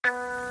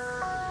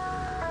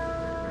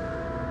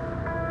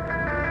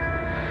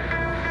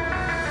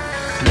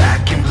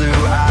Black and blue,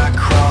 I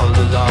crawl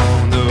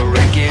alone. The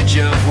wreckage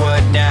of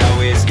what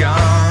now is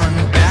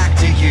gone. Back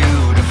to you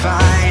to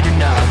fight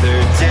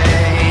another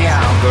day.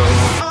 I'll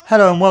go.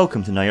 Hello and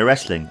welcome to Know Your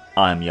Wrestling.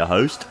 I am your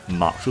host,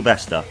 Mark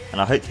Sylvester, and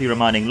I hope to be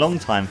reminding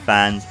long-time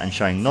fans and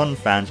showing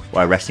non-fans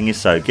why wrestling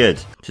is so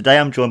good. Today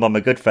I'm joined by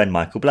my good friend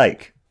Michael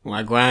Blake.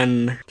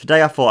 Wagwan.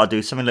 Today I thought I'd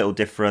do something a little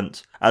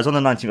different. As on the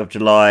 19th of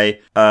July,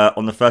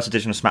 on the first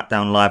edition of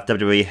Smackdown Live,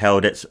 WWE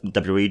held its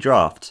WWE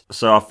draft.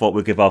 So I thought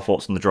we'd give our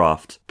thoughts on the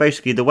draft.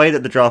 Basically, the way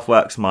that the draft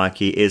works,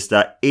 Mikey, is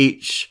that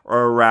each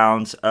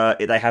round,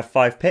 they have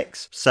 5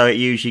 picks. So it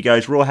usually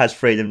goes, Raw has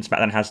 3, then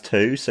Smackdown has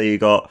 2. So you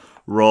got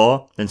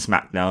Raw, then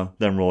Smackdown,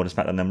 then Raw, then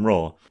Smackdown, then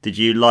Raw. Did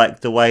you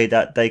like the way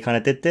that they kind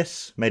of did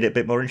this? Made it a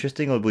bit more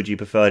interesting? Or would you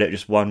prefer it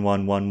just 1,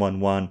 1, 1, 1,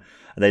 1?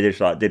 And they just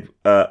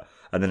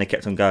and then they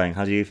kept on going.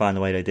 How do you find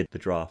the way they did the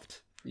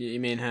draft? You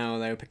mean how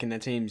they were picking their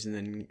teams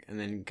and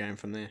then going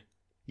from there?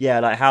 Yeah,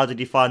 like how did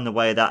you find the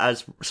way that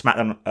as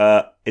SmackDown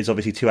is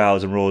obviously 2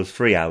 hours and Raw is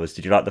 3 hours,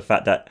 did you like the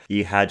fact that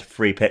you had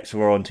 3 picks for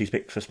Raw and 2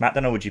 picks for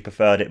SmackDown, or would you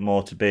prefer it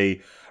more to be,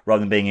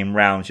 rather than being in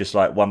rounds, just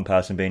like one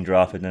person being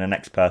drafted and then the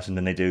next person,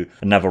 then they do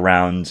another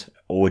round,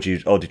 or did you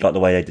like the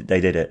way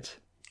they did it?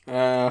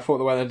 I thought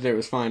the way they did it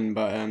was fine,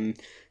 but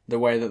the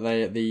way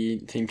that the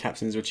team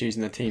captains were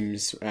choosing their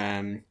teams,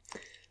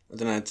 I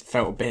don't know, it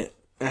felt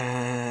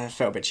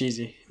a bit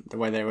cheesy, the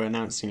way they were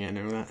announcing it and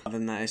all that. Other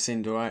than that, it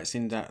seemed alright. It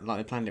seemed like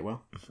they planned it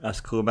well.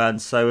 That's cool, man.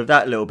 So with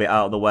that little bit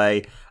out of the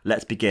way,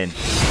 let's begin.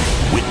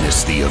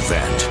 Witness the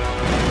event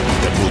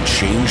that will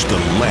change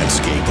the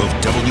landscape of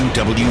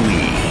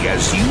WWE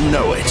as you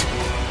know it.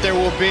 There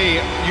will be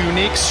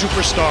unique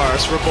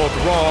superstars for both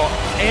Raw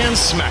and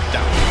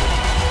SmackDown.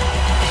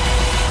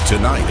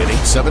 Tonight at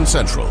 8/7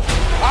 Central.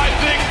 I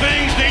think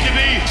things need to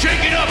be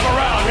shaken up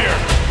around here.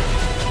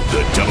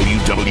 The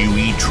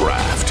WWE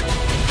Draft.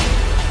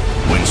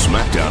 When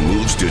SmackDown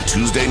moves to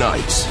Tuesday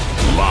nights,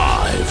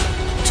 live.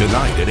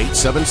 Tonight at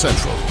 8/7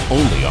 Central,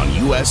 only on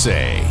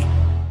USA.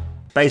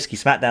 Basically,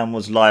 SmackDown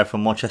was live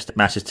from Rochester,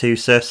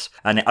 Massachusetts,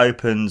 and it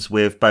opens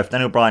with both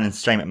Daniel Bryan and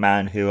Shane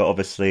McMahon, who are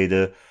obviously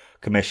the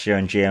commissioner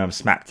and GM of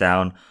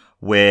SmackDown,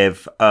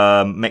 with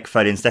Mick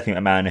Foley and Stephanie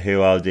McMahon,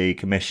 who are the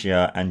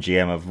commissioner and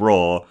GM of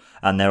Raw,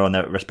 and they're on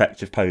their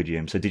respective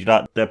podiums. So did you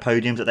like the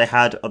podiums that they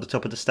had at the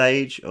top of the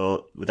stage,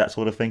 or with that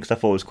sort of thing? Because I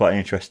thought it was quite an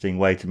interesting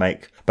way to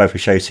make both the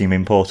shows seem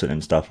important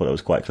and stuff. I thought it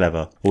was quite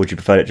clever. Or would you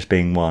prefer it just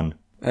being one?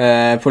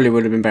 Probably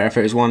would have been better if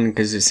it was one,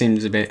 because it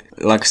seems a bit,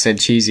 like I said,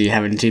 cheesy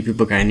having 2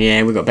 people going,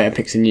 yeah, we've got better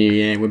picks than you,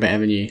 yeah, we're better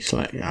than you. It's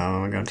like, oh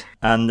my god.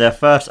 And their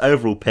first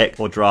overall pick,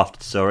 or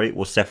drafted,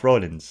 was Seth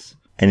Rollins.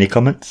 Any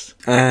comments?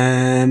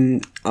 I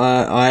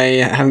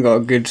haven't got a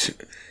good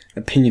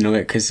opinion of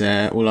it, because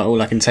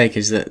all I can take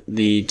is that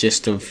the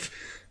gist of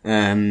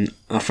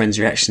our friends'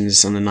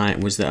 reactions on the night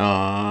was that,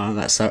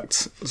 that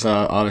sucked. So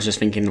I was just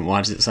thinking,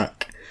 why does it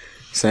suck?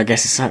 So I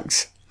guess it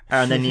sucks.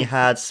 And then you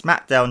had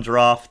SmackDown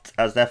draft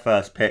as their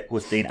first pick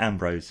was Dean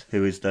Ambrose,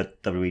 who is the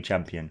WWE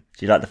champion.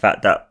 Do you like the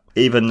fact that,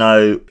 even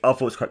though I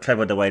thought it was quite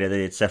clever the way that they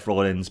did Seth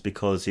Rollins,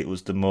 because it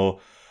was the more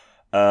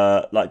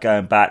like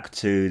going back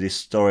to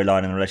this storyline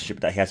and the relationship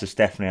that he has with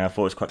Stephanie, I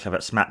thought it was quite clever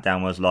that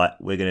SmackDown was like,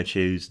 we're going to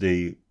choose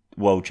the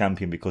world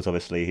champion because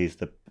obviously he's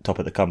the top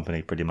of the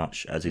company pretty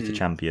much, as he's the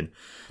champion.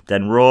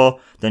 Then Raw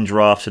then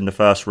drafts in the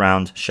first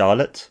round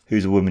Charlotte,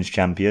 who's a women's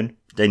champion.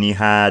 Then you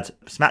had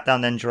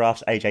SmackDown then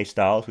drafts AJ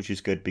Styles, which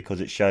is good because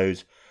it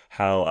shows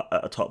how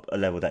at a top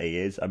level that he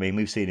is. I mean,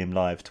 we've seen him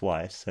live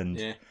twice, and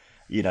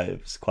you know,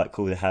 it's quite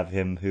cool to have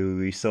him, who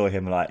we saw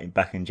him like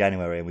back in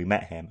January and we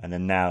met him, and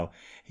then now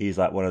he's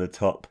like one of the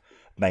top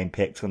main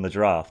picks on the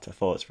draft. I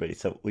thought it's really,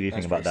 so what do you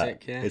think about that?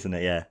 Sick, yeah. Isn't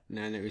it? Yeah.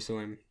 No, we saw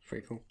him.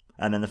 Pretty cool.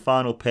 And then the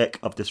final pick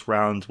of this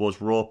round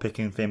was Raw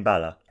picking Finn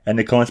Balor.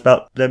 Any comments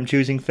about them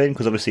choosing Finn?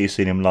 Because obviously you've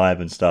seen him live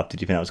and stuff. Did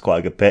you think that was quite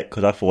a good pick?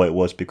 Because I thought it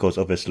was, because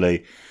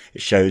obviously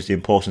it shows the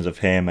importance of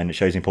him, and it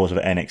shows the importance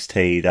of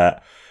NXT,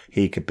 that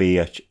he could be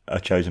a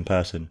chosen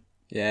person.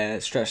 Yeah,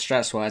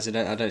 strats-wise,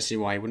 I don't see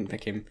why he wouldn't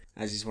pick him,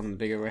 as he's one of the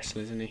bigger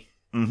wrestlers, isn't he?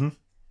 Mm-hmm.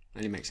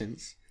 Only makes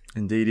sense.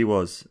 Indeed he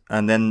was.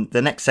 And then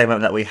the next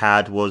segment that we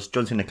had was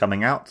John Cena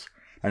coming out.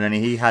 And then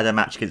he had a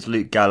match against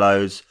Luke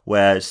Gallows,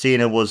 where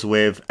Cena was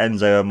with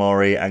Enzo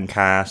Amore and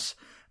Cass,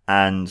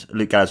 and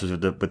Luke Gallows was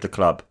with the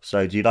club.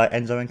 So do you like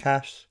Enzo and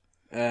Cass?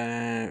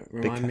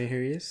 Remind me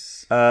who he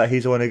is?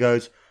 He's the one who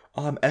goes,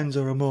 I'm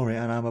Enzo Amore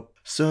and I'm a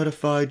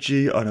certified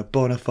G on a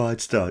bona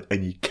fide stud,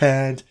 and you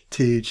can't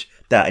teach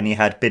that. And he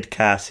had Bid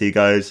Cass, who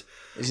goes,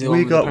 is he the one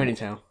with the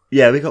ponytail?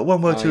 Yeah, we got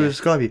one word to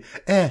describe you.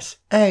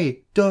 SAWFT.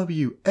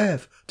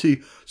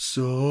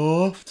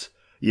 Soft.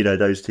 You know,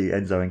 those two,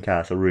 Enzo and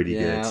Cass, are really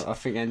good. Yeah, I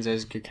think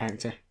Enzo's a good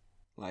character.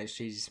 Like his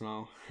cheesy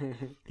smile.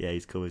 Yeah,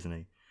 he's cool, isn't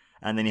he?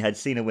 And then you had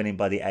Cena winning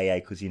by the AA,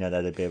 because, you know, they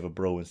had a bit of a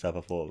brawl and stuff.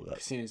 I thought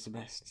that Cena's the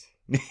best.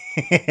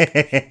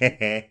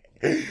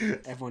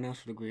 Everyone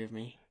else would agree with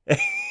me.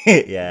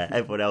 Yeah,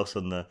 everyone else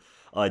on the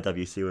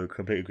IWC would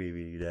completely agree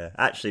with you there.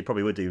 Actually,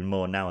 probably would do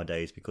more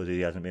nowadays, because he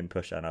hasn't been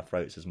pushed down our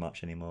throats as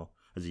much anymore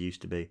as he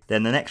used to be.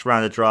 Then the next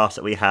round of drafts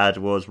that we had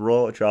was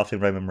Raw drafting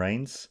Roman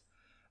Reigns.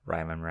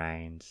 Roman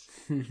Reigns.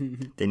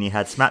 Then you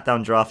had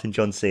SmackDown drafting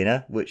John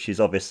Cena, which is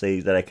obviously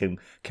that they can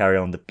carry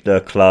on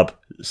the club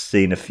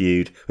Cena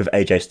feud with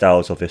AJ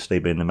Styles obviously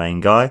being the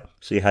main guy.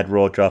 So you had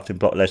Raw drafting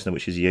Brock Lesnar,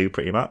 which is you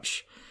pretty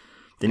much.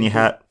 Then you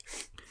had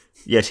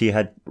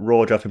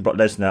Raw drafting Brock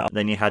Lesnar.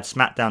 Then you had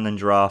SmackDown then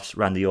drafts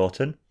Randy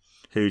Orton,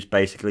 who's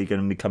basically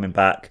going to be coming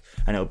back,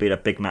 and it'll be a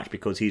big match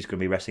because he's going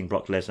to be wrestling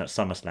Brock Lesnar at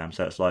SummerSlam.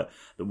 So it's like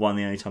the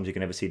only times you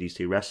can ever see these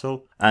two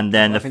wrestle. And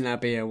then I think that'd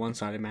be a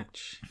one-sided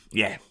match.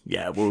 Yeah.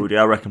 Well,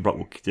 I reckon Brock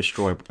will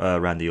destroy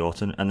Randy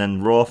Orton, and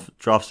then Raw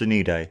drafts the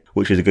New Day,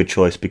 which is a good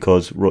choice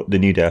because the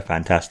New Day are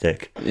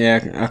fantastic.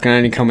 Yeah, I can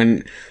only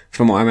comment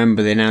from what I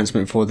remember. The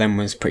announcement for them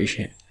was pretty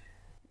shit.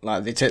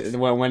 Like they took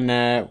when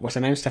what's her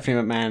name, Stephanie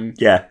McMahon.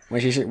 Yeah.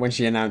 When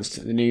she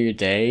announced the New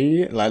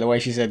Day, like the way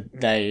she said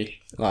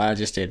 "they," like I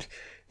just did,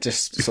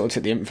 just sort of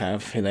took the info out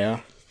of who they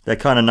are. They're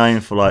kind of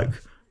known for like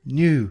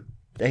New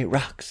Day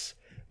rocks,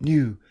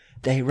 New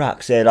Day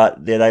rocks. They're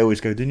like they always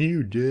go the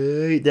New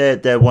Day.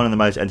 They're one of the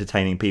most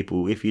entertaining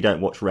people. If you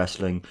don't watch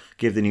wrestling,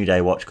 give the New Day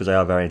a watch because they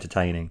are very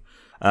entertaining.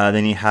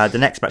 Then you had the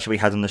next match we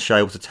had on the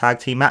show was a tag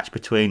team match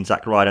between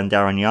Zack Ryder and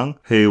Darren Young,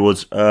 who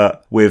was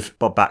with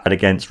Bob Backlund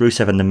against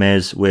Rusev and The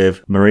Miz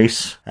with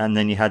Maurice. And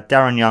then you had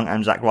Darren Young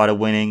and Zack Ryder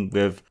winning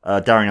with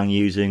Darren Young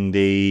using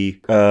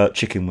the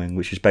chicken wing,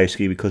 which is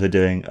basically because they're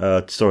doing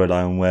a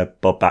storyline where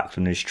Bob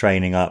Backlund is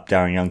training up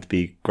Darren Young to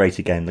be great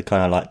again. They're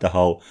kind of like the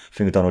whole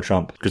thing with Donald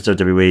Trump, because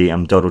WWE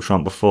and Donald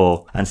Trump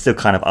before, and still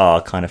kind of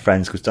are kind of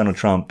friends because Donald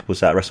Trump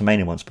was at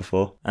WrestleMania once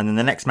before. And then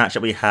the next match that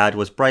we had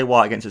was Bray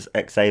Wyatt against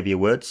Xavier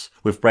Woods,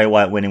 with Bray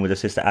Wyatt winning with his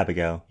sister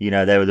Abigail. You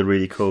know, they were the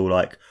really cool,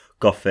 like,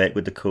 gothic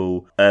with the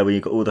cool, when you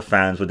got all the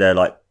fans with their,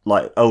 like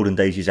olden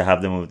days used to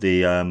have them with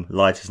the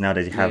lighters.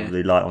 Nowadays you have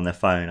the light on their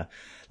phone.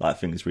 I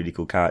think it's a really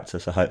cool character,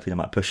 so hopefully they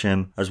might push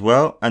him as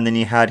well. And then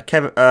you had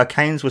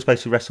Kane was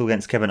supposed to wrestle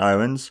against Kevin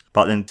Owens,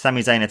 but then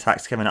Sami Zayn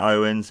attacks Kevin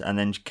Owens, and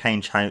then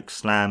Kane choke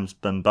slams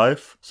them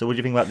both. So what do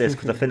you think about this?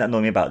 Because I think that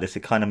annoyed me about this.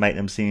 It kind of made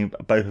them seem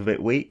both a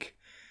bit weak.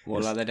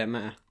 Well, like they don't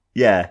matter.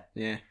 Yeah.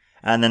 Yeah.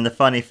 And then the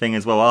funny thing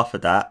as well after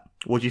that,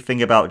 what do you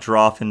think about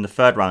drafting the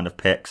third round of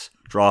picks,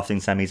 drafting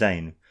Sami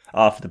Zayn?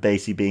 After the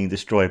basically being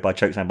destroyed by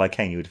chokeslam by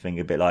Kane, you would think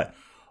a bit like,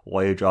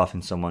 why are you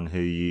drafting someone who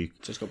you...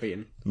 just got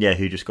beaten. Yeah,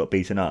 who just got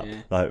beaten up,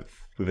 like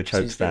with a chokeslam.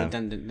 Seems a bit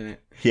redundant, doesn't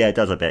it? Yeah, it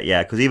does a bit,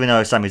 yeah. Because even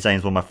though Sami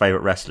Zayn's one of my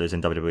favourite wrestlers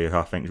in WWE, who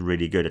I think is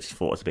really good, I just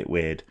thought it was a bit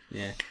weird.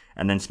 Yeah.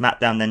 And then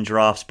SmackDown then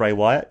drafts Bray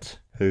Wyatt,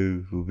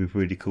 who will be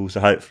really cool. So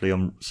hopefully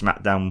on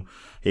SmackDown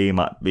he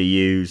might be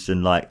used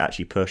and like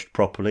actually pushed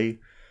properly,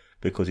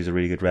 because he's a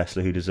really good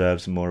wrestler who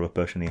deserves more of a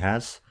push than he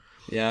has.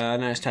 Yeah, I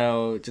noticed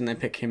how didn't they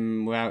pick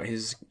him without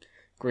his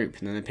group,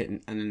 and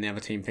then the other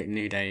team picked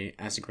New Day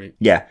as a group.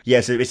 Yeah,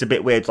 so it's a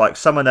bit weird. Like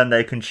some of them,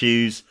 they can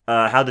choose.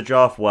 How the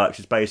draft works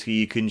is basically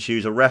you can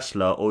choose a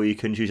wrestler or you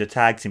can choose a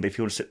tag team. But if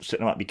you want to split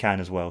them up, you can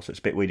as well. So it's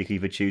a bit weird. You can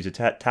either choose a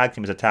tag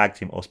team as a tag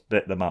team or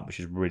split them up, which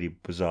is really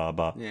bizarre.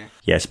 But yeah,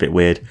 it's a bit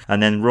weird.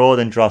 And then Raw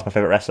then drafts my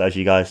favorite wrestler, as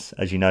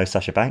you know,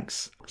 Sasha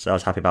Banks. So I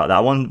was happy about that.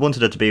 I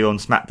wanted her to be on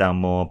SmackDown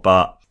more,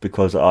 but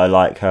because I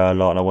like her a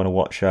lot and I want to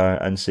watch her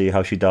and see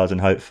how she does,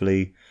 and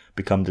hopefully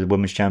become the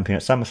women's champion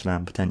at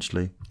SummerSlam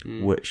potentially,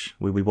 which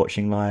we'll be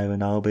watching live,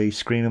 and I'll be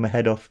screaming my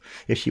head off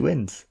if she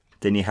wins.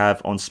 Then you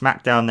have on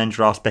SmackDown then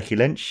drafts Becky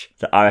Lynch,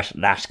 the Irish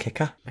lash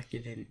kicker.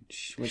 Becky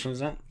Lynch, which one's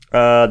that?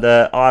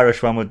 The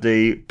Irish one with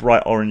the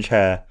bright orange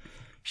hair.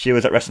 She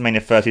was at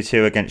WrestleMania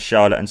 32 against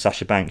Charlotte and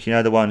Sasha Banks. You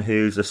know, the one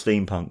who's the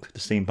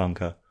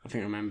steampunker. I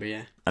think I remember,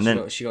 yeah.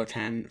 And she got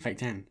tan, fake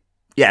tan.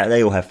 Yeah,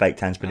 they all have fake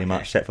tans pretty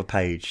much, except for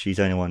Paige. She's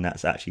the only one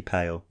that's actually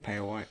pale.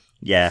 Pale white.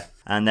 Yeah.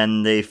 And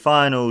then the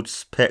final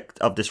pick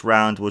of this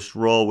round was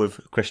Raw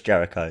with Chris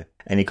Jericho.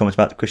 Any comments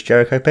about the Chris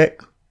Jericho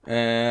pick?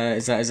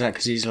 Is that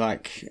because he's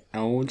like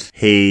old?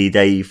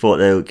 They thought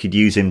they could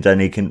use him,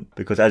 then he can,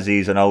 because as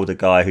he's an older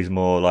guy who's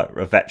more like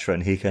a veteran,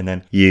 he can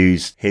then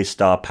use his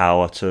star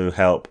power to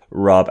help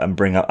rub and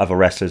bring up other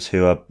wrestlers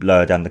who are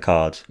lower down the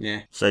card.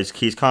 Yeah. So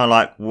he's kind of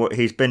like,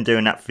 he's been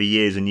doing that for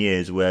years and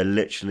years, where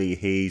literally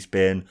he's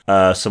been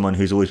someone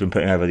who's always been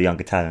putting over the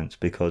younger talents,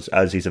 because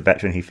as he's a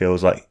veteran, he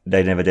feels like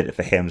they never did it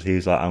for him. So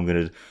he's like, I'm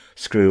going to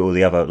screw all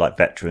the other like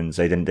veterans.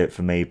 They didn't do it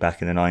for me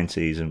back in the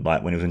 90s and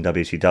like when he was in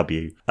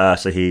WCW.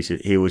 So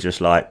he was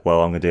just like,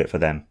 well, I'm going to do it for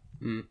them.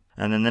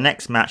 And then the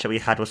next match that we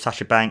had was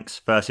Sasha Banks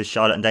versus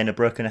Charlotte and Dana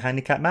Brooke in a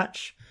handicap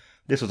match.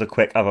 This was a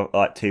quick other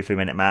like 2-3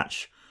 minute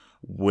match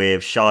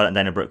with Charlotte and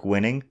Dana Brooke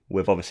winning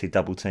with obviously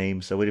double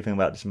team. So what do you think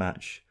about this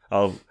match?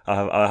 I'll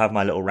have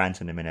my little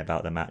rant in a minute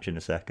about the match in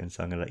a second,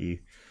 so I'm going to let you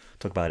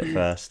talk about it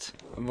first.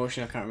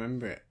 Unfortunately, I can't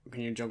remember it.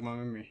 Can you jog my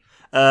memory?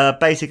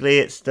 Basically,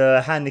 it's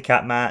the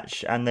handicap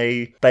match, and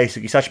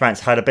Sasha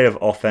Banks had a bit of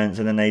offense,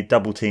 and then they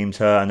double teamed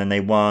her, and then they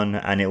won,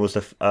 and it was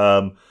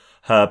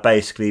her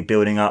basically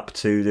building up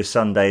to the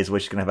Sundays,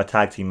 which is going to have a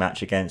tag team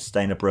match against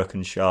Dana Brooke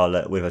and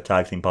Charlotte with a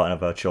tag team partner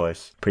of her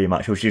choice, pretty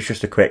much, which was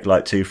just a quick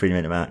like 2-3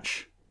 minute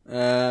match.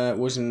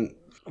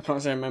 I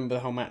can't say I remember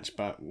the whole match,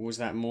 but was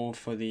that more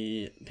for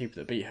the people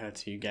that beat her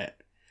to get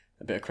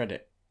a bit of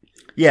credit?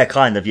 Yeah,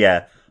 kind of,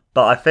 yeah.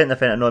 But I think the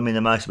thing that annoyed me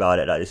the most about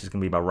it, like this is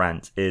going to be my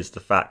rant, is the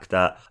fact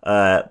that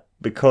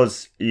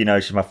because, you know,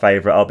 she's my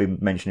favourite, I'll be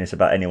mentioning this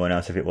about anyone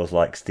else if it was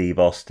like Steve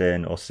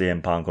Austin or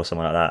CM Punk or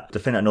someone like that. The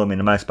thing that annoyed me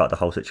the most about the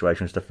whole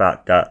situation was the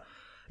fact that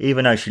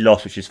even though she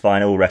lost, which is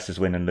fine, all wrestlers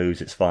win and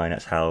lose, it's fine,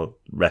 that's how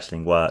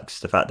wrestling works.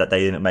 The fact that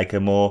they didn't make a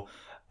more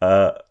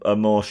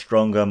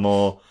stronger,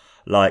 more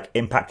like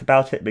impact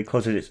about it,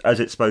 because as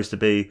it's supposed to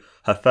be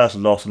her first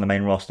loss on the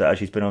main roster as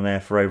she's been on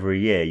there for over a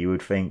year, you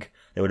would think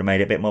they would have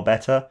made it a bit more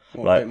better.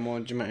 What, like, a bit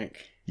more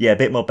dramatic? Yeah, a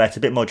bit more better,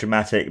 a bit more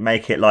dramatic.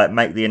 Make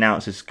the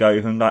announcers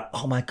go from like,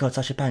 oh my god,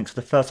 Sasha Banks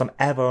for the first time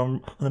ever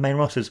on the main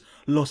rosters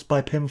lost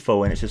by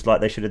pinfall, and it's just like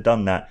they should have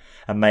done that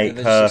and make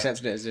they her. just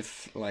accepted it as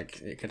if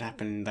like it could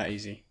happen that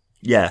easy.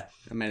 Yeah,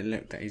 and made it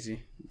look that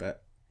easy,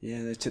 but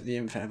yeah, they took the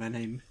info out of her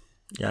name.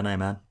 Yeah, I know,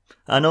 man.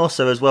 And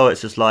also as well,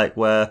 it's just like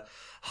where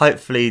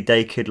hopefully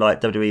they could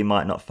like WWE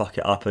might not fuck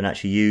it up and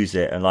actually use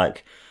it, and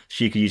like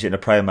she could use it in a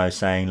promo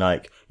saying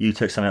like, you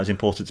took something that was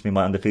important to me,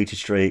 my undefeated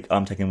streak,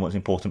 I'm taking what's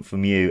important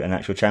from you and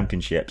actual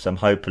championships. And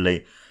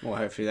hopefully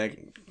they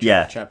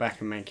chat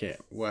back and make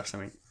it worth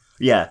something.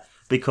 Yeah,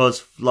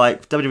 because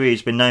like WWE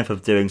has been known for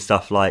doing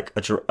stuff like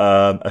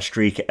a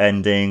streak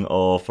ending,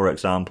 or for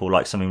example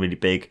like something really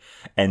big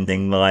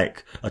ending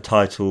like a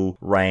title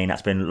reign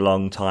that's been a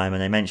long time,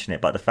 and they mention it.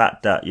 But the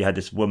fact that you had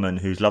this woman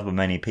who's loved by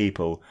many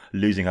people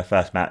losing her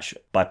first match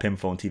by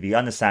pinfall on TV, I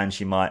understand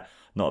she might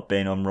not have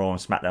been on Raw and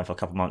SmackDown for a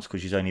couple of months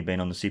because she's only been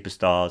on the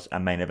Superstars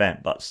and main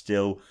event, but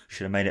still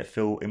should have made it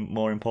feel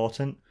more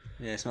important.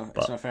 Yeah, it's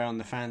not fair on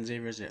the fans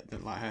either, is it?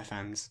 That like her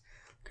fans,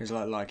 because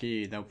like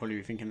you, they'll probably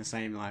be thinking the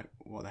same. Like,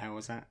 what the hell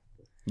was that?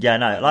 Yeah,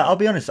 no. Like, I'll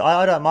be honest,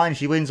 I don't mind if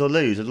she wins or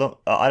loses.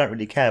 I don't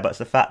really care. But it's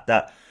the fact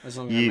that as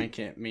long as they make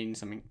it mean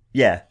something.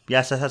 Yeah,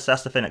 yes,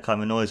 that's the thing that kind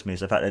of annoys me,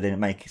 is the fact they didn't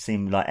make it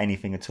seem like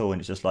anything at all.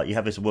 And it's just like you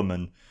have this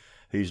woman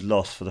who's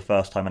lost for the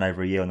first time in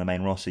over a year on the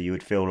main roster. You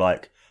would feel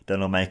like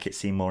they'll make it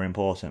seem more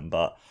important,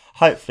 but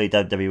hopefully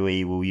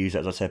WWE will use it,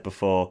 as I said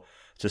before,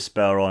 to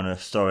spur on a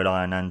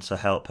storyline and to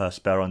help her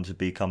spur on to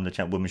become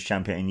the women's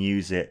champion, and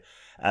use it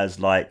as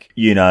like,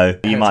 you know,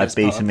 you might have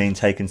beaten me and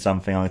taken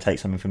something, I'm going to take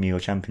something from you, your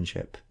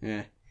championship.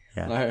 Yeah.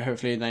 Like,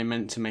 hopefully they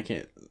meant to make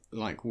it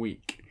like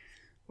weak,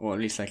 or at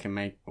least they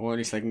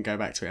can go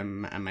back to it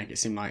and make it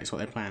seem like it's what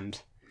they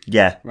planned.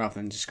 Yeah. Rather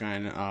than just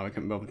going, oh, we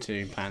couldn't bother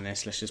to plan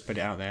this, let's just put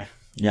it out there.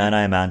 Yeah, I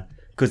know, man.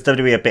 Because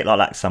WWE are a bit like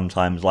that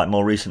sometimes. Like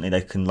more recently,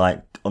 they can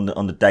like on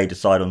the day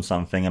decide on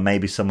something, and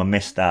maybe someone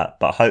missed that.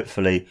 But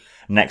hopefully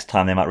next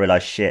time they might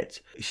realise,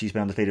 shit, she's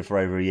been undefeated for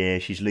over a year.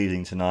 She's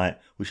losing tonight.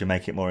 We should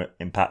make it more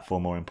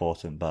impactful, more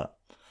important. But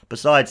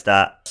besides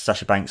that,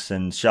 Sasha Banks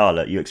and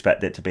Charlotte, you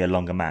expect it to be a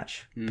longer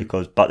match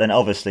but then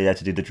obviously they had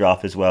to do the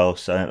draft as well.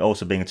 So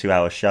also being a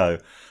 2-hour show,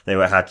 they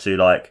had to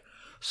like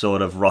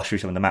sort of rush through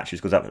some of the matches,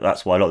 because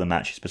that's why a lot of the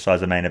matches,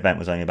 besides the main event,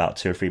 was only about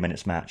 2 or 3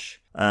 minutes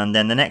match. And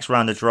then the next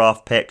round of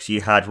draft picks,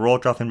 you had Raw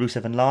drafting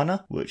Rusev and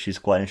Lana, which is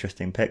quite an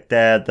interesting pick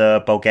there.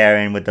 The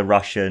Bulgarian with the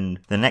Russian.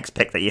 The next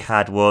pick that you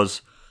had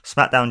was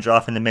SmackDown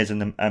drafting The Miz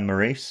and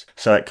Maurice.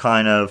 So it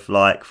kind of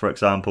like, for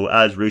example,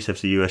 as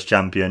Rusev's the US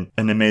champion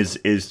and The Miz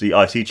is the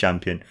IC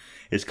champion,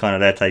 it's kind of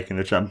they're taking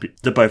the champion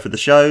to both of the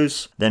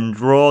shows. Then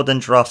Raw then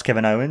drafts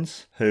Kevin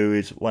Owens, who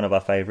is one of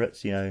our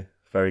favourites, you know,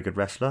 very good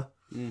wrestler.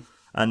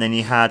 And then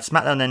you had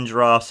SmackDown then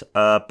drafts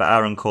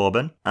Baron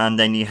Corbin. And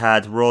then you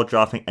had Raw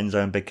drafting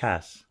Enzo and Big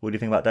Cass. What do you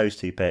think about those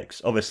two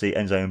picks? Obviously,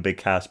 Enzo and Big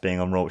Cass being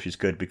on Raw, which is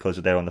good because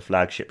they're on the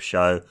flagship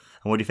show.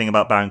 And what do you think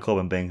about Baron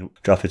Corbin being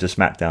drafted to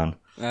SmackDown?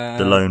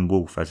 The lone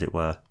wolf, as it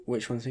were.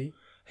 Which one's he?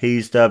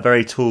 He's the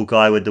very tall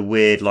guy with the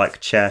weird, like,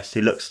 chest.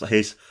 He looks like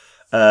his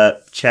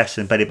chest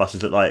and belly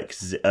buttons look like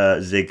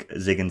Zig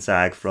and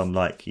Zag from,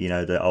 like, you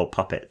know, the old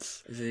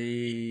puppets.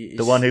 The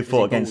one who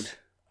fought against...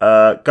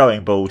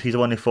 going bald. He's the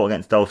one who fought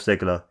against Dolph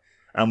Ziggler.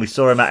 And we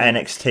saw him at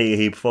NXT.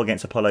 He fought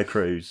against Apollo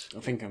Crews. I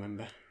think I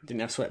remember.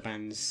 Didn't have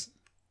sweatbands.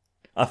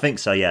 I think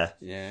so, yeah.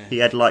 Yeah. He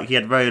had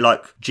very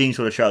like jean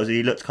sort of trousers.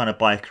 He looked kind of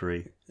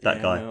bikery,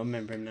 that guy. I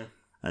remember him now.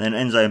 And then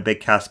Enzo and Big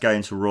Cass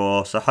going to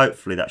Raw, so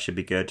hopefully that should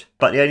be good.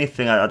 But the only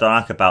thing I don't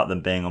like about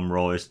them being on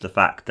Raw is the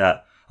fact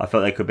that I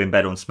felt they could have been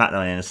better on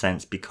SmackDown in a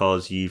sense,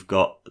 because you've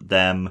got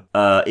them,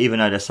 even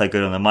though they're so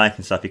good on the mic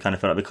and stuff, you kind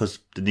of feel like because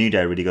the New Day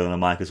are really good on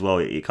the mic as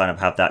well, you kind of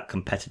have that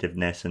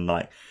competitiveness and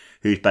like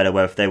who's better.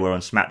 Where if they were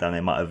on SmackDown,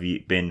 they might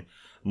have been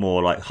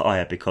more like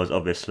higher, because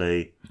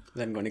obviously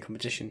they haven't got any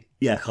competition.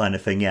 Yeah, kind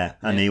of thing, yeah.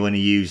 And you want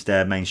to use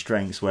their main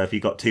strengths, where if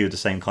you've got two of the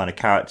same kind of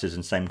characters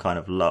and same kind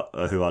of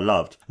who are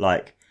loved,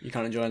 like... You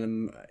can't enjoy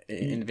them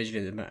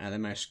individually at the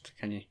most,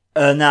 can you?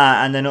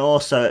 Nah, and then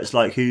also it's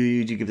like,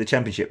 who do you give the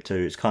championship to?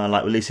 It's kind of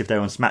like, well, at least if they're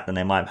on SmackDown,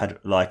 they might have had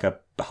like a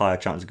higher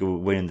chance of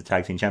winning the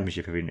tag team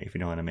championship, if you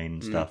know what I mean,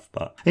 and stuff.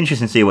 But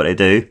interesting to see what they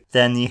do.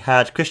 Then you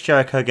had Chris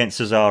Jericho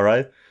against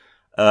Cesaro,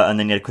 and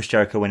then you had Chris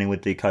Jericho winning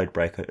with the Code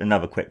Breaker.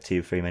 Another quick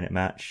 2-3 minute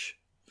match.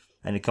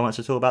 Any comments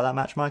at all about that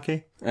match,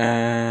 Mikey?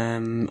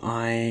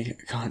 I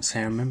can't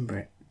say I remember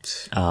it.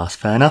 Ah, that's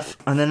fair enough.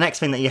 And the next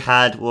thing that you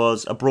had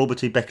was a brawl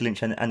between Becky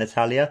Lynch and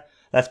Natalya.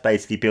 That's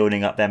basically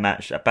building up their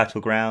match at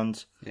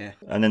Battleground. Yeah.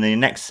 And then the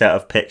next set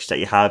of picks that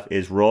you have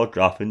is Raw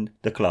drafting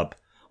the club.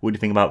 What do you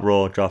think about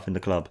Raw drafting the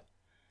club?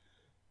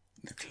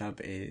 The club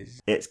is...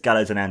 It's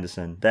Gallows and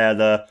Anderson. They're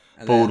the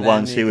bald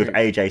ones who with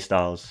AJ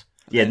Styles.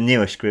 Yeah, the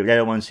newest group. They're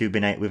the ones who've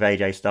been with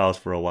AJ Styles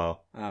for a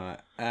while. Alright.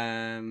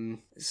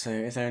 So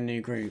if they're a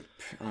new group,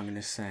 I'm going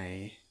to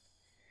say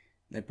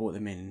they brought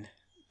them in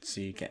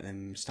to get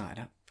them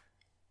started up.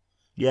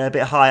 Yeah, a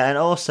bit higher. And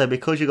also,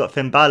 because you've got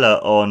Finn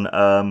Balor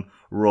on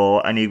Raw,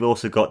 and you've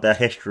also got their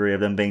history of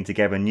them being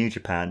together in New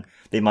Japan,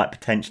 they might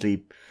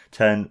potentially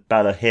turn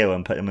Balor heel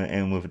and put him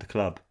in with the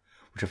club,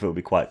 which I thought would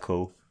be quite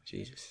cool.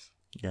 Jesus.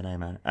 Yeah, no,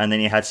 man. And then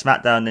you had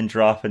Smackdown then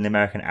drafting the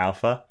American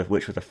Alpha,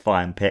 which was a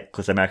fine pick,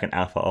 because the American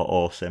Alpha are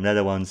awesome. They're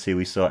the ones who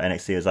we saw at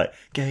NXT as like,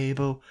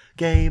 Gable.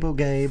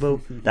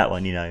 That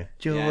one, you know.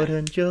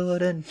 Jordan.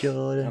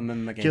 I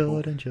remember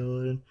Gable.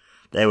 Jordan.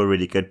 They were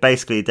really good.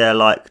 Basically, they're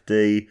like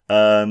the,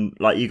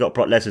 like you got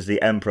Brock Lesnar's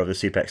the Emperor of the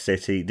Suplex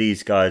City.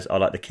 These guys are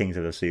like the kings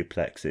of the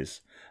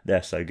suplexes.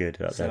 They're so good.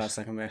 So that's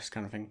second best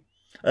kind of thing.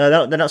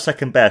 They're not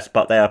second best,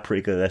 but they are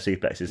pretty good at their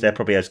suplexes. They're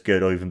probably as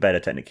good or even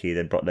better technically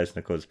than Brock Lesnar,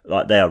 because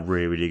like they are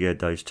really, really good,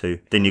 those two.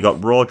 Then you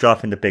got Raw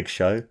drafting the Big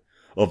Show.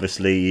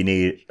 Obviously, you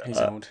need He's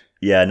old.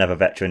 Yeah, another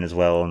veteran as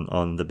well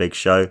on the Big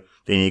Show.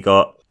 Then you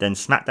got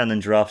Smackdown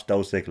and drafts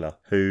Dolph Ziggler,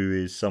 who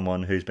is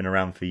someone who's been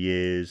around for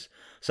years.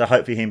 So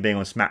hopefully, him being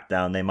on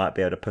Smackdown, they might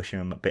be able to push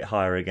him a bit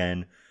higher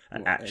again.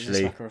 And actually, is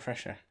this like a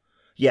refresher?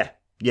 Yeah.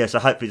 So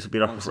hopefully this will be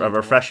like a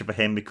refresher for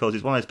him, because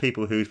he's one of those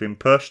people who's been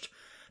pushed,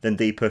 then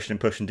de-pushed and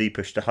pushed and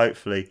de-pushed, to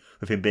hopefully,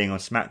 with him being on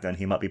SmackDown,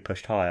 he might be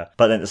pushed higher.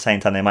 But then at the same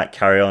time, they might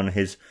carry on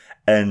his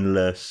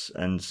endless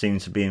and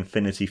seems to be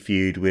infinity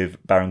feud with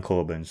Baron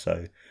Corbin,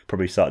 so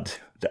probably start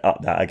to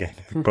up that again,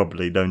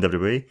 probably knowing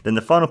WWE. Then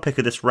the final pick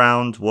of this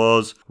round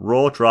was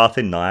Raw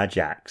drafting Nia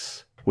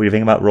Jax. What do you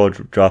think about Raw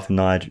drafting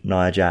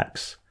Nia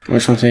Jax?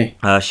 Which one's he?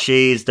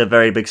 She's the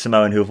very big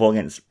Samoan who fought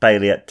against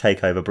Bayley at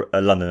TakeOver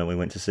London, and we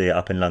went to see it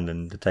up in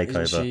London, the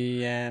TakeOver. Isn't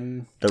she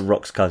The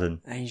Rock's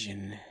cousin.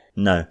 Asian?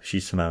 No,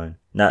 she's Samoan.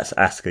 That's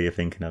Asuka you're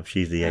thinking of.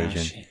 She's the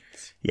Asian. Shit.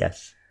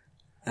 Yes.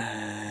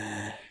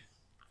 The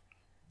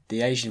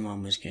Asian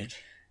one was good,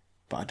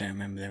 but I don't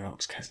remember the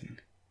Rock's cousin.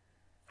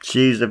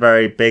 She's a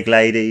very big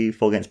lady,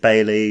 fought against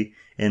Bayley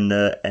in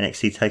the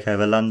NXT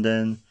TakeOver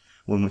London.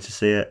 We went to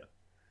see it.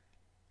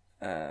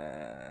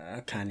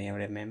 I can't even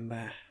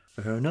remember.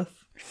 Fair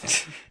enough.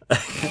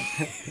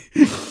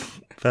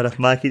 Fair enough.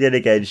 Mikey did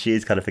again. She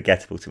is kind of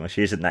forgettable to me.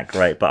 She isn't that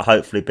great, but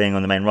hopefully being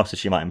on the main roster,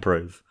 she might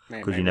improve.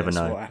 Because you never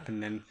know. What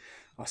happened then?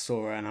 I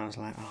saw her and I was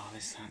like, "Oh,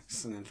 this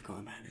sucks," and then forgot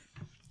about it.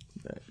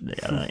 Yeah,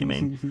 I know what you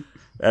mean.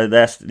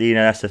 That's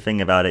the thing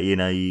about it.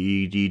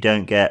 You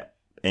don't get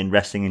in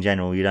wrestling in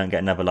general. You don't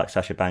get another like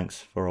Sasha Banks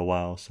for a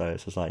while. So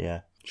it's just like,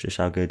 yeah, it's just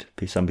how good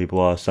some people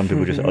are. Some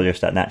people just are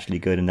just that naturally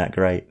good and that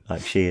great,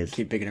 like she is.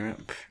 Keep bigging her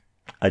up.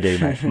 I do,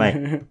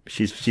 mate.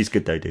 She's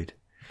good though, dude.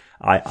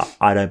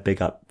 I don't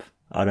big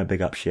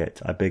up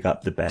shit. I big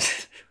up the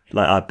best.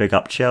 Like I big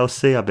up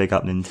Chelsea, I big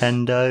up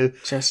Nintendo,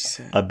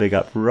 Chelsea. I big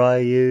up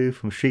Ryu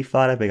from Street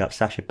Fighter, I big up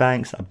Sasha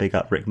Banks, I big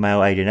up Rick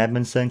Mail, Adrian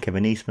Edmondson,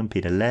 Kevin Eastman,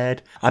 Peter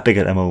Laird. I big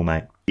up them all,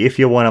 mate. If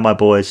you're one of my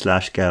boys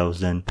 / girls,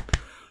 then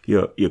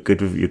you're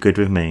good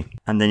with me.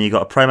 And then you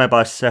got a promo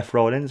by Seth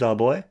Rollins, our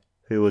boy,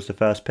 who was the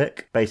first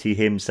pick. Basically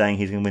him saying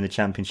he's going to win the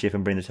championship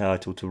and bring the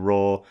title to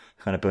Raw,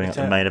 kind of building up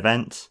the main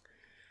event.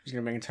 He's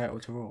going to bring a title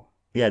to Raw?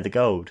 Yeah, the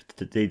gold,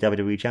 the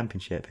WWE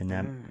championship in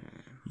them.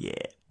 Yeah.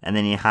 And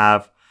then you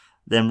have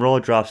Raw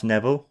drafts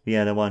Neville,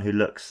 the one who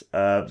looks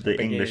the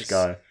English ears.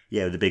 guy.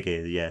 Yeah, with the big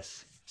ears,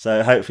 yes.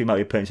 So hopefully he might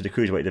be put into the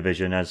Cruiserweight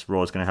division, as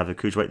Raw's going to have the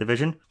Cruiserweight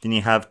division. Then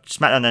you have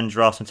SmackDown then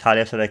drafts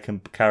Natalya, so they can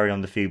carry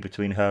on the feud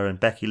between her and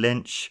Becky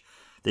Lynch.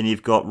 Then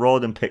you've got Raw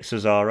then pick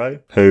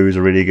Cesaro, who's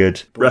a really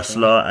good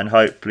wrestler, and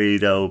hopefully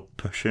they'll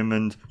push him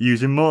and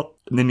use him more.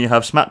 And then you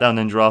have SmackDown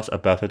then drafts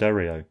Alberto Del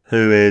Rio,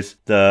 who is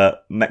the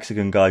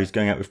Mexican guy who's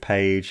going out with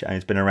Paige and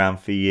has been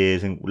around for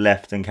years and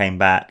left and came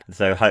back.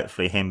 So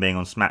hopefully him being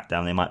on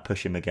SmackDown, they might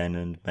push him again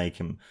and make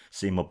him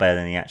seem more better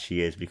than he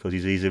actually is, because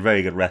he's a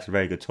very good wrestler,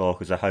 very good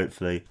talker. So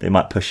hopefully they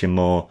might push him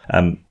more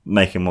and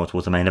make him more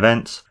towards the main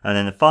event. And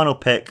then the final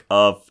pick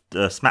of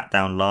the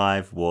SmackDown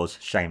Live was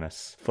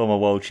Sheamus, former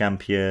world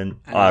champion,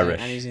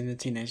 Irish. And he's in the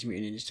Teenage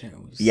Mutant Ninja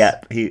Turtles.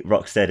 Yep,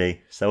 Rocksteady.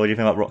 So what do you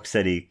think about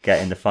Rocksteady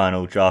getting the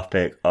final draft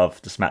pick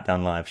of the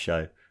SmackDown Live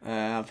show?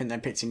 I think they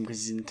picked him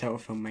because he's in the Turtle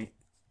film, mate.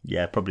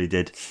 Yeah, probably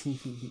did.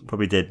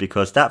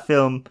 Because that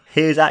film,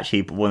 he is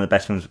actually one of the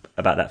best films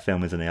about that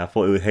film, isn't he? I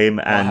thought it was him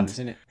and... I haven't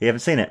seen it. You haven't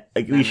seen it?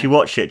 You should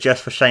watch it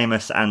just for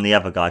Sheamus and the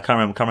other guy. I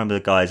can't remember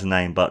the guy's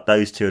name, but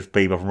those two of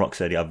Bebop and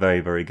Rocksteady are very,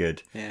 very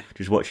good. Yeah.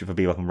 Just watch it for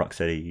Bebop and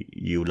Rocksteady.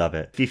 You'll love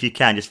it. If you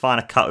can, just find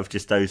a cut with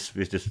just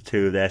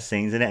two of their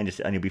scenes in it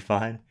and you'll be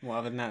fine. What,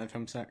 other than that, the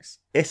film sucks?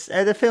 It's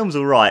the film's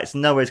alright. It's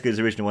nowhere as good as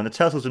the original one. The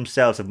Turtles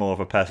themselves have more of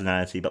a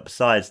personality, but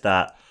besides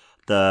that,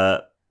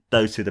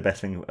 those two are the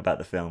best thing about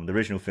the film. The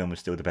original film is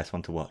still the best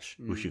one to watch,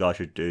 which you guys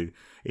should do.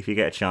 If you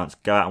get a chance,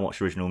 go out and watch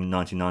the original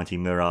 1990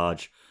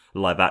 Mirage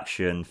live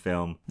action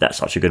film. That's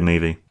such a good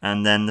movie.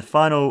 And then the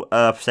final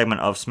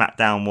segment of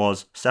SmackDown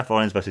was Seth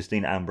Rollins versus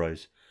Dean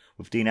Ambrose,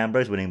 with Dean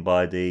Ambrose winning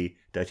by the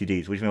Dirty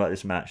Deeds. What do you think about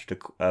this match, the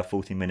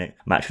 40-minute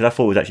match? Because I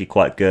thought it was actually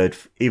quite good,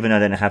 even though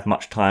they didn't have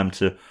much time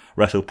to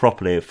wrestle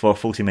properly. For a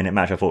 40-minute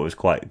match, I thought it was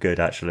quite good,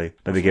 actually.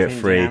 Maybe give it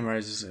 3. Dean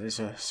Ambrose is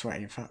a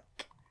sweaty fuck.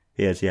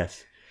 He is,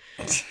 yes.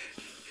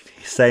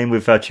 Same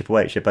with Triple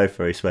H. They're both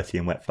very sweaty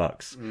and wet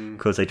fucks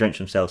because they drench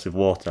themselves with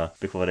water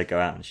before they go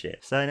out and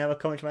shit. So, any other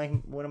comments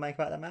you want to make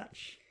about that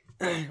match?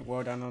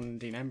 Well done on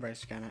Dean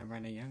Ambrose going out of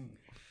Randy Young.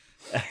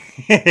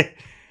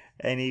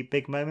 Any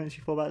big moments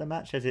you thought about the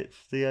match? As it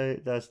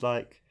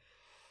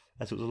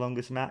was the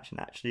longest match, and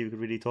actually we could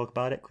really talk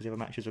about it because the other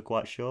matches were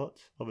quite short,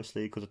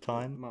 obviously because of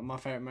time. My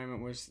favourite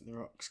moment was The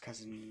Rock's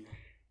cousin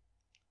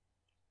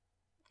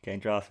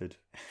getting drafted.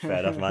 Fair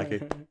enough,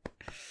 Mikey.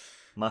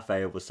 My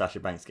favourite was Sasha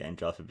Banks getting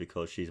drafted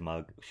because she's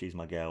my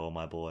girl or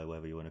my boy,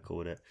 whatever you want to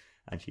call it,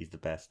 and she's the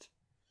best.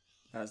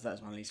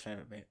 That's my least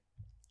favourite bit.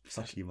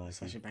 Sasha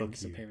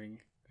Banks appearing.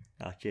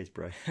 Ah, cheers,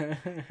 bro.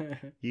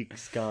 You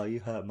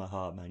hurt my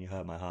heart, man. You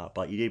hurt my heart.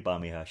 But you did buy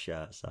me her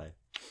shirt, so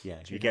yeah.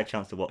 If you get a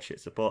chance to watch it,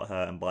 support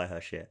her and buy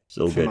her shit. It's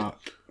all good. Mark.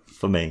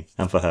 For me,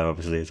 and for her,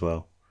 obviously, as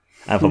well.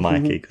 And for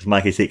Mikey, because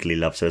Mikey secretly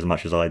loves her as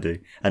much as I do.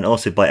 And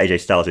also buy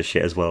AJ Styles'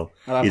 shit as well.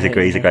 He's a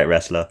great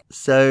wrestler.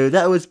 So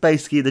that was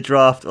basically the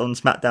draft on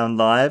SmackDown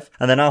Live.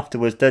 And then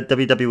afterwards, the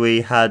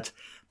WWE had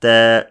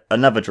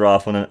another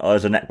draft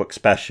as a network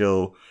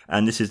special.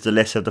 And this is the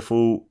list of the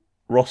full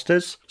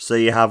rosters. So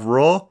you have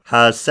Raw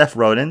has Seth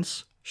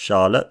Rollins,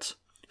 Charlotte,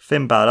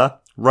 Finn Balor,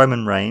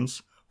 Roman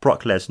Reigns,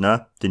 Brock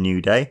Lesnar, The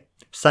New Day,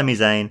 Sami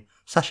Zayn,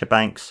 Sasha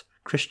Banks,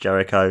 Chris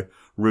Jericho,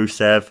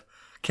 Rusev,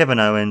 Kevin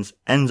Owens,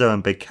 Enzo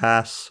and Big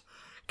Cass,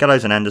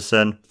 Gallows and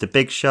Anderson, The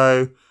Big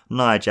Show,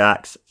 Nia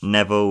Jax,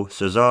 Neville,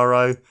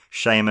 Cesaro,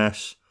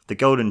 Sheamus, The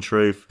Golden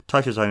Truth,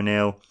 Titus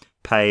O'Neil,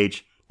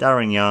 Paige,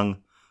 Darren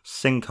Young,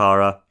 Sin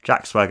Cara,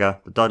 Jack Swagger,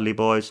 The Dudley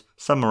Boys,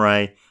 Summer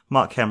Rae,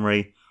 Mark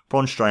Henry,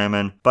 Braun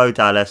Strowman, Bo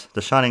Dallas,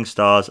 The Shining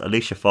Stars,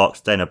 Alicia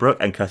Fox, Dana Brooke,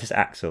 and Curtis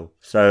Axel.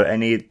 So,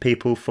 any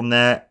people from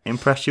there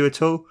impress you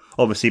at all?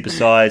 Obviously,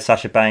 besides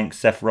Sasha Banks,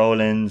 Seth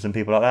Rollins, and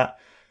people like that.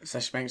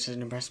 Sasha Banks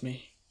doesn't impress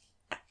me.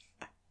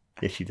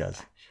 Yes, she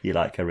does. You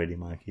like her, really,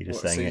 Mike. You're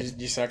just saying it.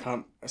 You say I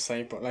can't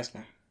say Brock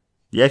Lesnar?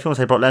 Yeah, if you want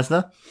to say Brock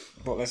Lesnar.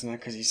 Brock Lesnar,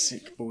 because he's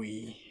sick,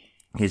 boy.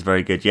 He's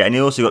very good, yeah. And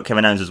you also got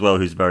Kevin Owens as well,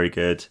 who's very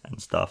good and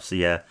stuff. So,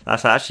 yeah,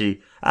 that's an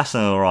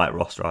alright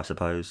roster, I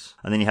suppose.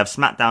 And then you have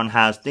SmackDown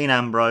has Dean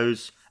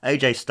Ambrose,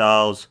 AJ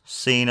Styles,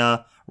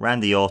 Cena,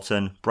 Randy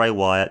Orton, Bray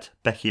Wyatt,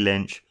 Becky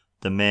Lynch,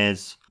 The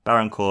Miz,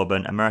 Baron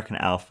Corbin, American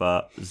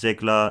Alpha,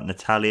 Ziggler,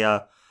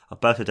 Natalya,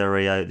 Alberto Del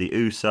Rio, The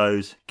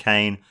Usos,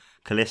 Kane,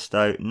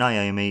 Kalisto,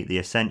 Naomi, The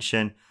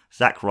Ascension,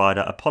 Zack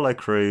Ryder, Apollo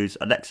Crews,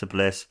 Alexa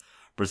Bliss,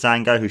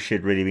 Breezango, who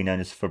should really be known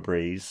as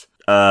Febreze,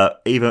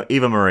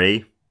 Eva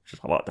Marie, which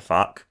is like, what the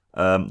fuck,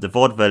 the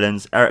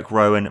Vaudevillains, Eric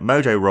Rowan,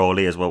 Mojo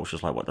Rawley as well, which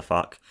is like, what the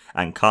fuck,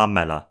 and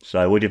Carmella.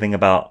 So what do you think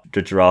about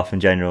the draft in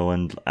general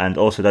and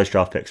also those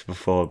draft picks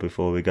before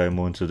we go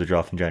more into the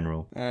draft in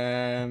general?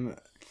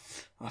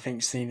 I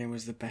think Cena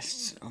was the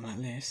best on that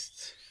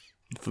list.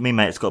 For me,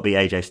 mate, it's got to be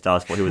AJ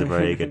Styles, but he was a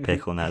very good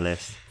pick on that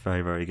list.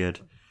 Very, very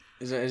good.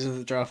 Is it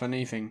the draft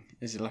anything?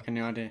 Is it like a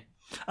new idea?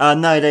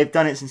 No, they've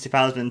done it since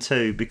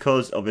 2002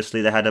 because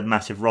obviously they had a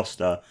massive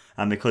roster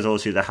and because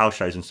obviously the house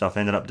shows and stuff, they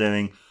ended up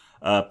doing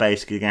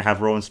basically going to have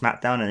Raw and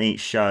SmackDown, and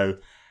each show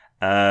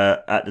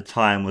at the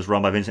time was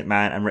run by Vince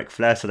McMahon and Ric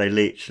Flair, so they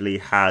literally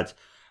had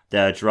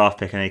their draft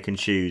pick and they can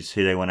choose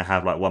who they want to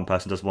have. Like one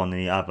person does one than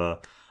the other.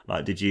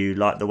 Like, did you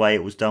like the way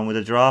it was done with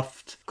the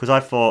draft? Because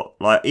I thought,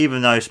 like,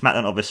 even though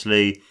SmackDown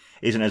obviously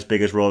isn't as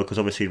big as Raw, because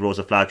obviously Raw's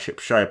a flagship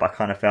show, but I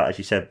kind of felt, as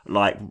you said,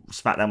 like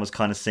SmackDown was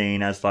kind of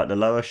seen as like the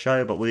lower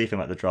show. But what do you think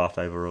about the draft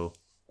overall?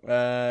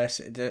 I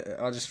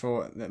just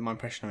thought that my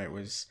impression of it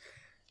was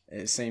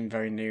it seemed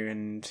very new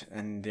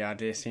and the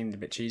idea seemed a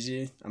bit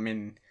cheesy. I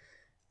mean,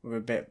 with a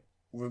bit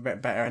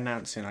better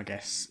announcing, I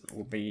guess,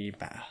 will be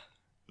better.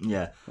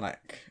 Yeah.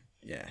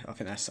 Yeah, I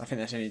think that's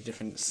the only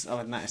difference.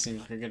 Other than that, it seems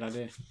like a good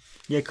idea.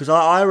 Yeah, because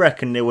I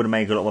reckon it would have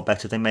made it a lot more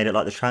better if they made it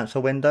like the transfer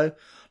window.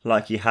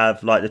 Like you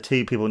have like the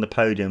two people on the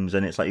podiums,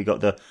 and it's like you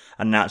got the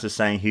announcers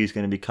saying who's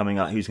going to be coming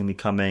up, who's going to be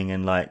coming,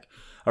 and like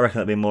I reckon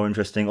that'd be more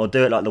interesting. Or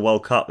do it like the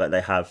World Cup that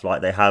they have.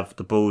 Like they have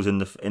the balls in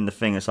the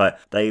thing. It's like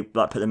they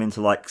like put them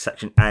into like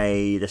section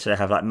A. They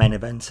have like main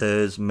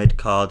eventers, mid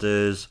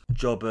carders,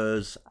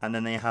 jobbers, and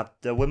then they have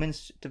the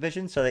women's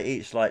division. So they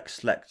each like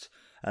select.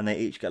 And they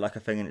each get like a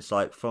thing, and it's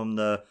like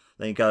then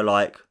you go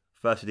like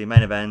first the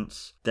main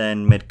events,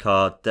 then mid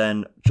card,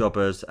 then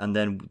jobbers, and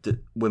then the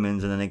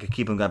women's, and then they can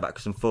keep on going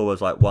backwards and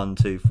forwards like 1,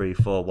 2, 3,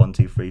 4, 1,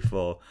 2, 3,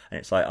 4, and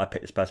it's like I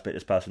pick this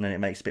person, and it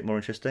makes it a bit more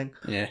interesting.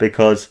 Yeah.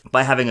 Because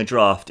by having a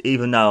draft,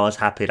 even though I was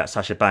happy that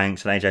Sasha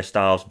Banks and AJ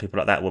Styles and people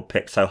like that were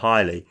picked so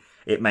highly,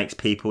 it makes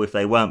people, if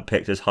they weren't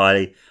picked as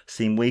highly,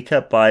 seem weaker.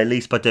 By at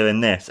least by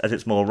doing this, as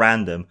it's more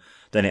random,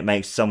 then it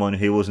makes someone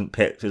who wasn't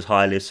picked as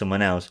highly as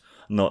someone else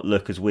not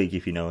look as weak,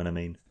 if you know what I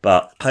mean.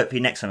 But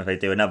hopefully next time if they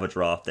do another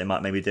draft, they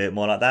might maybe do it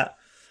more like that.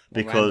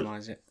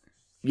 Randomise it.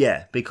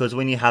 Yeah, because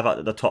when you have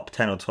like the top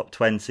 10 or top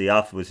 20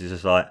 afterwards, it's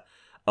just like,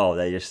 oh,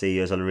 they just see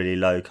you as a really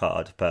low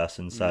card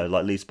person. So like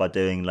at least by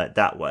doing like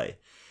that way,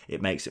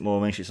 it makes it more.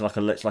 I mean, it's like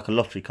a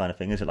lottery kind of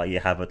thing, isn't it? Like you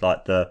have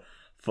like the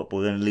football,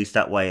 then at least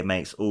that way it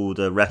makes all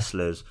the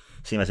wrestlers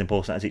seem as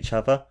important as each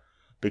other.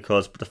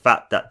 Because the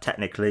fact that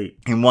technically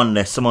in one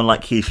list, someone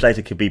like Heath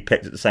Slater could be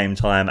picked at the same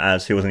time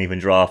as who wasn't even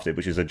drafted,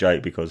 which is a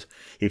joke because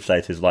Heath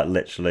Slater's like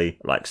literally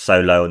like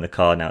so low on the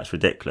card now, it's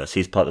ridiculous.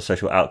 He's part of the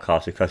social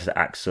outcast who closest to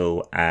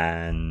Axel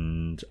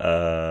and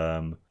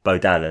Bo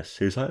Dallas,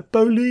 who's like,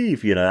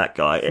 Believe, you know, that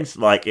guy. It's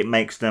like it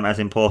makes them as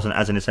important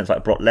as in a sense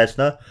like Brock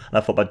Lesnar. And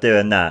I thought by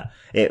doing that,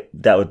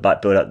 that would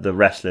like build up the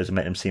wrestlers and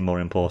make them seem more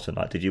important.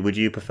 Like, would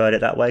you prefer it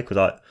that way?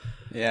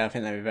 Yeah, I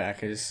think that'd be better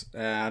because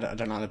I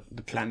don't know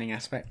the planning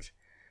aspect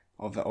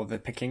of the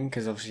picking,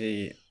 because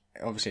obviously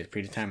it's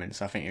predetermined,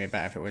 so I think it'd be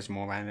better if it was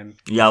more random.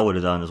 Yeah, I would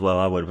have done as well.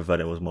 I would have preferred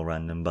it was more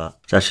random, but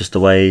that's just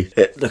the way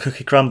the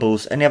cookie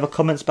crumbles. Any other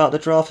comments about the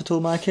draft at all,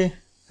 Mikey?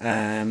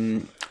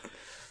 I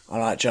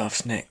like giraffe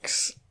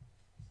snacks.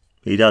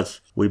 He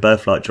does. We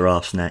both like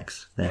giraffe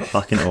snacks. They're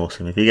fucking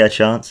awesome. If you get a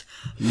chance,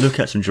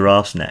 look at some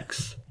giraffe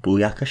snacks.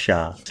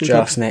 Booyakasha.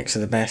 Giraffe snacks are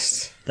the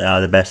best. They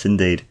are the best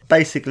indeed.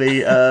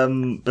 Basically,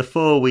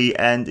 before we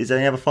end, is there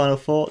any other final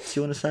thoughts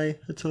you want to say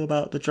at all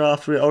about the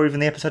draft or even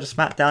the episode of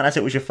Smackdown? As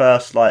it was your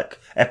first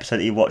episode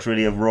that you watched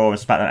really of Raw and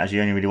Smackdown, as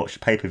you only really watched the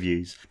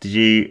pay-per-views.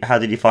 How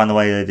did you find the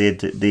way they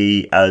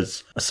did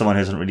as someone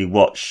who doesn't really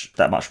watch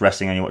that much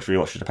wrestling, only really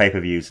watches the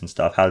pay-per-views and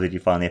stuff? How did you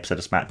find the episode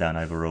of Smackdown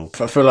overall?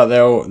 I feel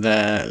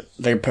like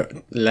they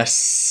put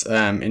less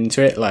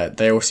into it. Like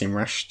they all seem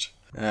rushed.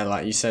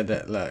 Like you said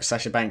that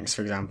Sasha Banks,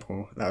 for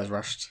example, that was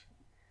rushed.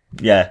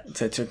 Yeah,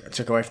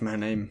 took away from her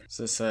name.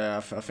 So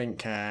I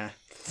think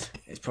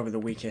it's probably the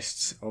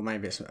weakest, or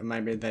maybe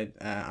they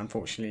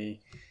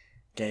unfortunately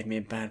gave me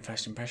a bad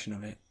first impression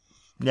of it.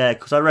 Yeah,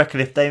 because I reckon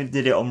if they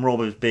did it on Raw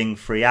with being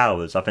 3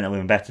 hours, I think that would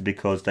have been better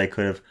because they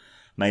could have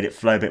made it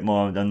flow a bit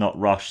more and not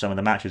rush some of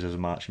the matches as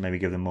much and maybe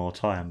give them more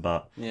time.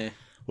 But yeah,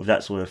 with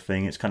that sort of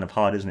thing, it's kind of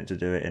hard, isn't it, to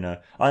do it in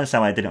a... I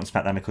understand why I did it on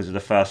SmackDown because it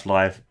was the first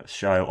live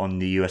show on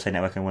the USA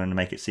Network and wanted to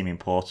make it seem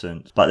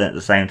important. But then at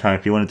the same time,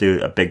 if you want to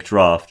do a big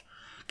draft,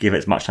 give it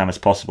as much time as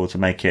possible to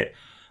make it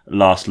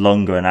last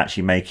longer and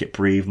actually make it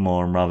breathe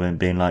more, and rather than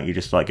being like you're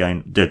just like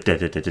going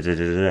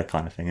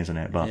kind of thing, isn't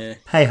it? But yeah.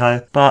 Hey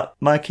ho. But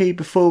Mikey,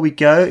 before we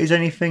go, is there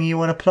anything you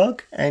want to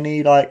plug?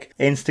 Any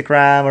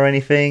Instagram or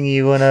anything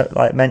you want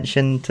to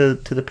mention to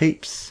the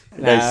peeps?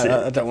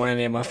 Nah, I don't want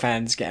any of my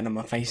fans getting on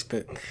my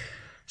Facebook.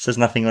 So there's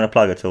nothing you want to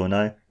plug at all,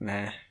 no?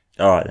 Nah.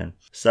 Alright then.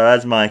 So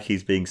as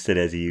Mikey's being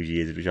silly as he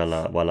usually is, which I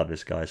love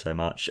this guy so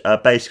much.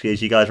 Basically,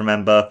 as you guys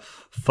remember,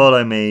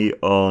 follow me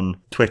on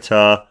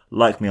Twitter,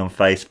 like me on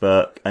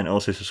Facebook, and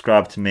also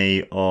subscribe to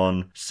me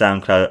on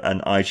SoundCloud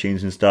and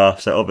iTunes and stuff.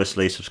 So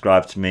obviously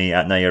subscribe to me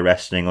at Know Your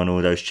Wrestling on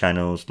all those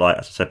channels, like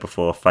as I said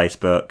before,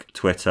 Facebook,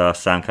 Twitter,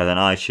 SoundCloud and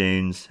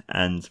iTunes.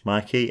 And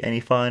Mikey, any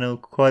final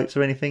quotes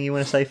or anything you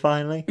want to say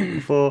finally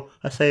before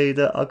I say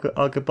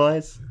our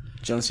goodbyes?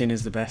 John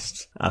Cena's the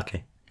best.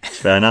 Okay.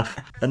 Fair enough.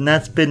 And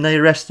that's been Know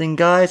Your Wrestling,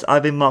 guys.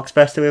 I've been Mark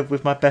Spester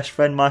with my best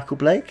friend Michael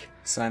Blake.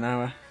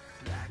 Sayonara.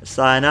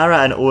 Sayonara,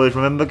 and always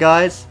remember,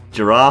 guys,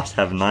 giraffes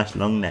have nice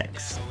long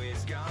necks.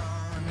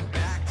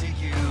 Back to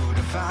you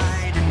to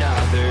fight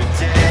another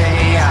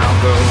day.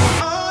 I'll go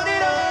on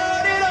and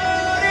on and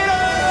on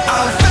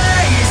and on.